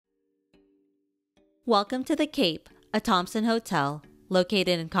Welcome to the Cape, a Thompson Hotel,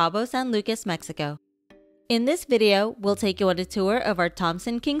 located in Cabo San Lucas, Mexico. In this video, we'll take you on a tour of our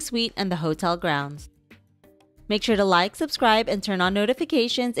Thompson King Suite and the hotel grounds. Make sure to like, subscribe, and turn on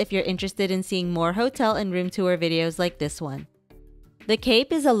notifications if you're interested in seeing more hotel and room tour videos like this one. The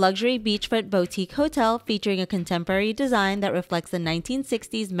Cape is a luxury beachfront boutique hotel featuring a contemporary design that reflects the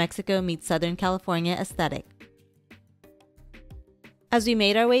 1960s Mexico meets Southern California aesthetic. As we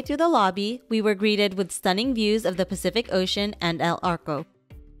made our way through the lobby, we were greeted with stunning views of the Pacific Ocean and El Arco.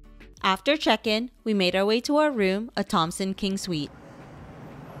 After check-in, we made our way to our room, a Thompson King Suite.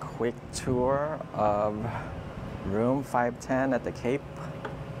 Quick tour of room 510 at the Cape.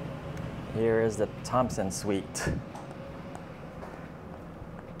 Here is the Thompson Suite.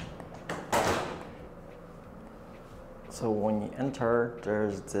 So when you enter,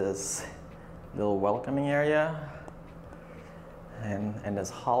 there's this little welcoming area. And in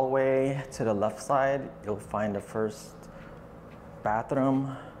this hallway to the left side, you'll find the first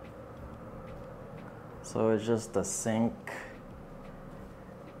bathroom. So it's just the sink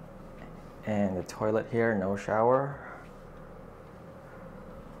and the toilet here, no shower.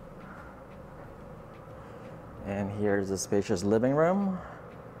 And here's the spacious living room.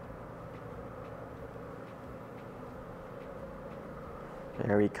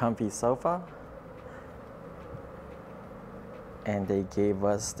 Very comfy sofa. And they gave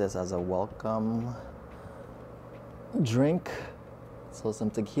us this as a welcome drink. So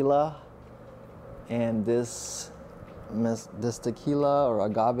some tequila. And this tequila or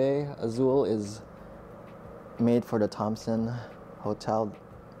agave azul is made for the Thompson Hotel.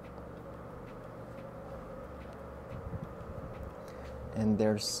 And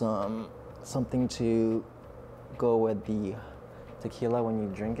there's something to go with the tequila when you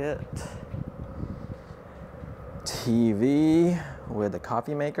drink it. TV with a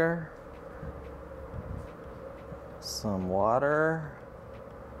coffee maker, some water,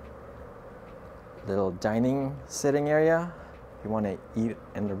 little dining sitting area if you want to eat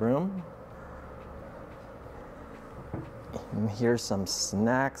in the room. And here's some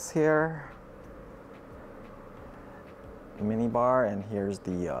snacks here, mini bar, and here's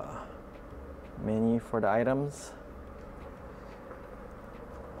the menu for the items.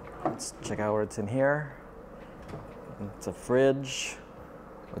 Let's check out what's in here. It's a fridge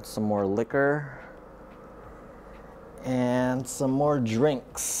with some more liquor and some more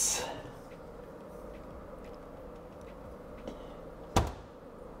drinks.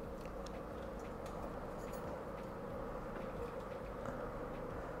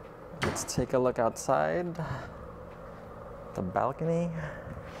 Let's take a look outside the balcony.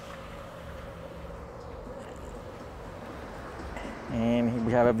 And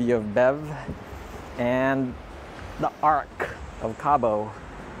we have a view of Bev and the Arc of Cabo.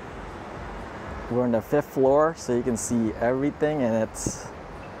 We're on the 5th floor, so you can see everything, and it's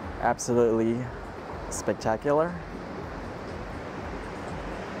absolutely spectacular.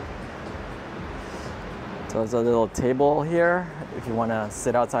 So there's a little table here if you want to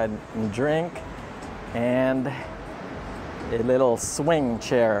sit outside and drink, and a little swing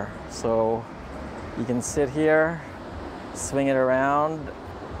chair. So you can sit here, swing it around,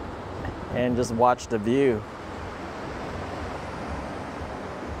 and just watch the view.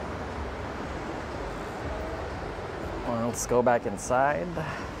 Let's go back inside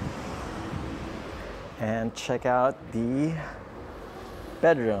and check out the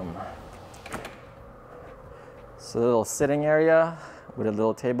bedroom. So a little sitting area with a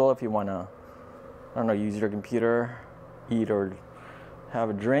little table if you want to, I don't know, use your computer, eat or have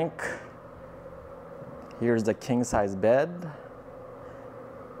a drink. Here's the king size bed.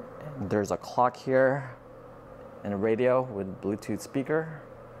 And there's a clock here and a radio with Bluetooth speaker.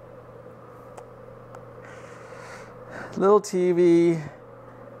 Little TV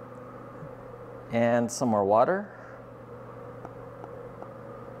and some more water.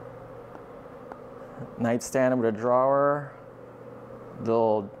 Nightstand with a drawer.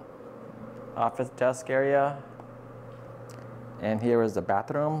 Little office desk area. And here is the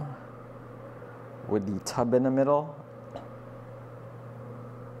bathroom with the tub in the middle.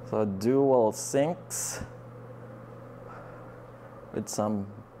 So dual sinks with some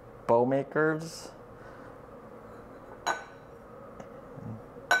bow makers.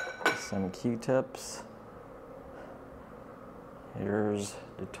 Some Q-tips. Here's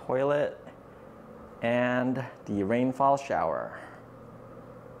the toilet and the rainfall shower.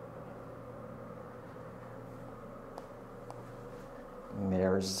 And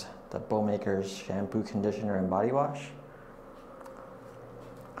there's the Bowmaker's shampoo, conditioner, and body wash.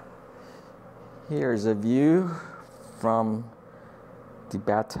 Here's a view from the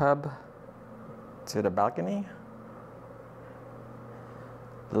bathtub to the balcony.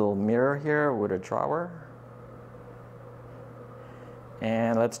 Little mirror here with a drawer.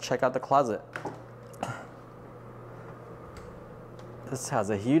 And let's check out the closet. This has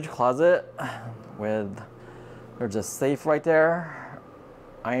a huge closet there's a safe right there,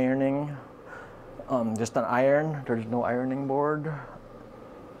 ironing, just an iron, there's no ironing board,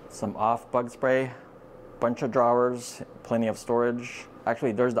 some off bug spray, bunch of drawers, plenty of storage.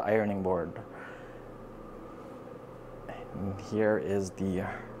 Actually, there's the ironing board. And here is the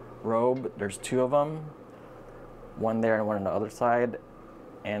robe, there's two of them, one there and one on the other side,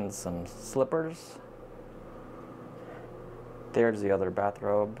 and some slippers. There's the other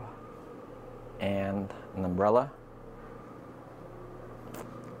bathrobe and an umbrella.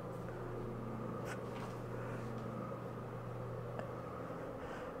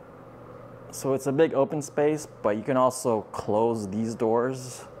 So it's a big open space, but you can also close these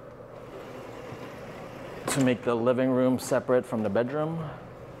doors to make the living room separate from the bedroom.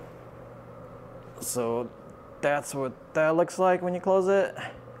 So that's what that looks like when you close it.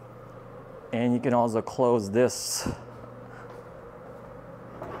 And you can also close this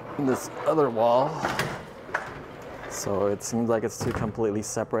other wall. So it seems like it's two completely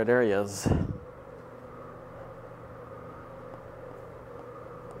separate areas.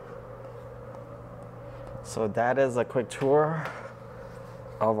 So that is a quick tour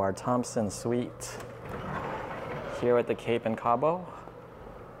of our Thompson Suite here at the Cape in Cabo.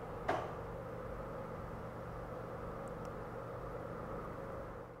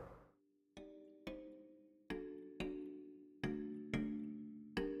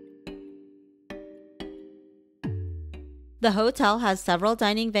 The hotel has several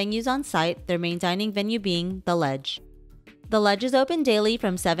dining venues on site, their main dining venue being The Ledge. The Ledge is open daily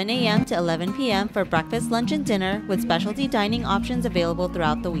from 7 a.m. to 11 p.m. for breakfast, lunch, and dinner, with specialty dining options available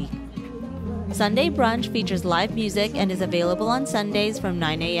throughout the week. Sunday brunch features live music and is available on Sundays from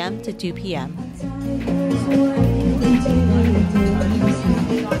 9 a.m. to 2 p.m.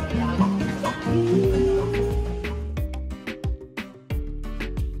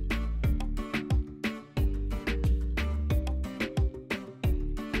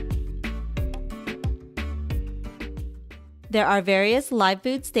 There are various live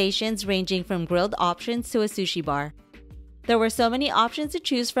food stations ranging from grilled options to a sushi bar. There were so many options to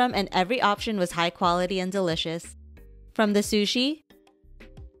choose from, and every option was high quality and delicious. From the sushi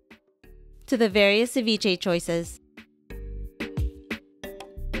to the various ceviche choices.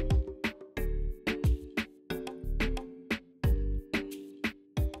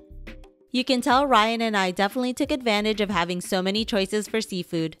 You can tell Ryan and I definitely took advantage of having so many choices for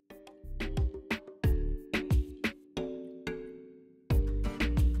seafood.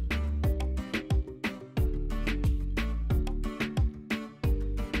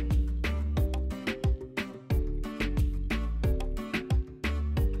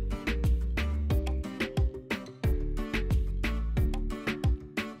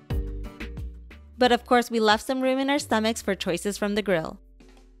 But of course, we left some room in our stomachs for choices from the grill.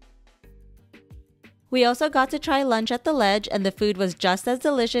 We also got to try lunch at the Ledge, and the food was just as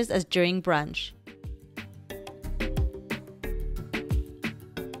delicious as during brunch.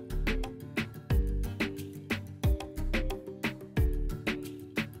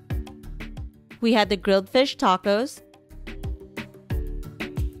 We had the grilled fish tacos,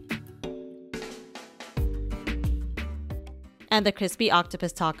 and the crispy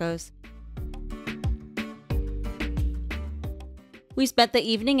octopus tacos. We spent the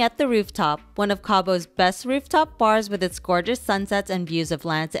evening at the Rooftop, one of Cabo's best rooftop bars with its gorgeous sunsets and views of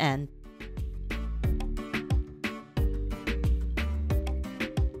Land's End.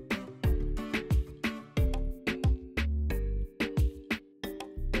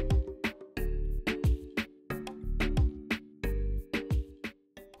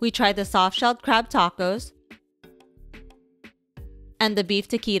 We tried the soft-shelled crab tacos and the beef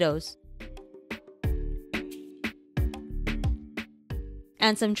taquitos,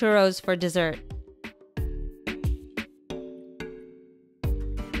 and some churros for dessert.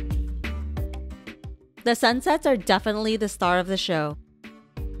 The sunsets are definitely the star of the show.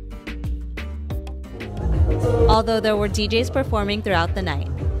 Although there were DJs performing throughout the night.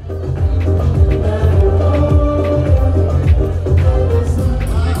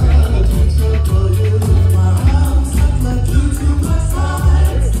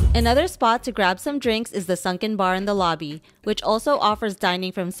 Another spot to grab some drinks is the Sunken Bar in the lobby, which also offers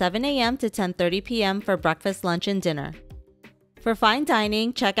dining from 7 a.m. to 10:30 p.m. for breakfast, lunch, and dinner. For fine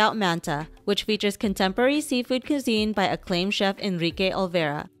dining, check out Manta, which features contemporary seafood cuisine by acclaimed chef Enrique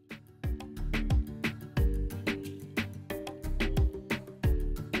Olvera.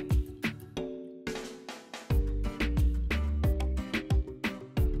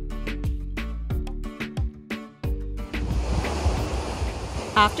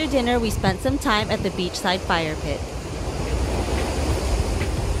 After dinner, we spent some time at the beachside fire pit.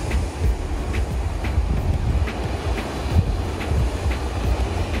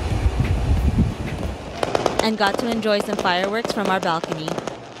 And got to enjoy some fireworks from our balcony.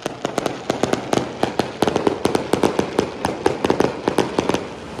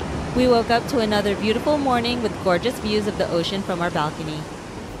 We woke up to another beautiful morning with gorgeous views of the ocean from our balcony.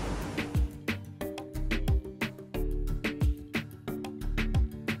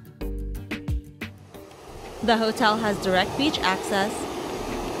 The hotel has direct beach access,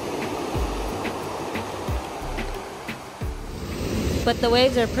 but the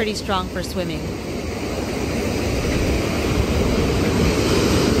waves are pretty strong for swimming.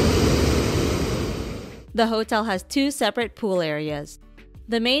 The hotel has 2 separate pool areas.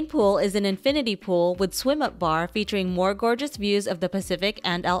 The main pool is an infinity pool with swim-up bar featuring more gorgeous views of the Pacific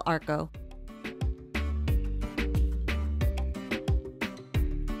and El Arco.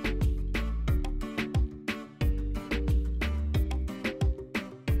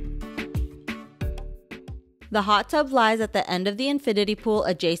 The hot tub lies at the end of the infinity pool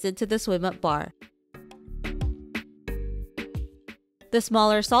adjacent to the swim-up bar. The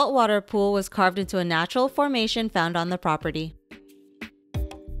smaller saltwater pool was carved into a natural formation found on the property.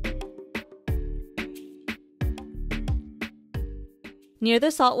 Near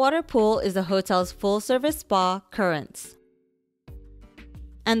the saltwater pool is the hotel's full-service spa, Currents.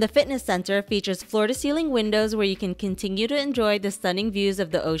 And the fitness center features floor-to-ceiling windows where you can continue to enjoy the stunning views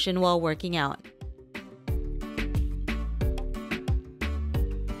of the ocean while working out.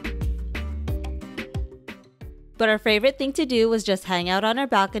 But our favorite thing to do was just hang out on our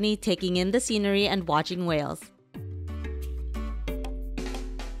balcony, taking in the scenery and watching whales.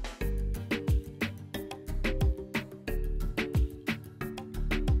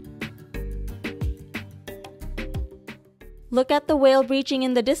 Look at the whale breaching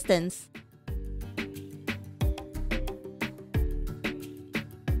in the distance.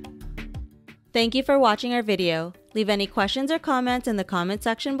 Thank you for watching our video. Leave any questions or comments in the comment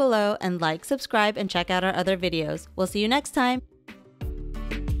section below and like, subscribe, and check out our other videos. We'll see you next time.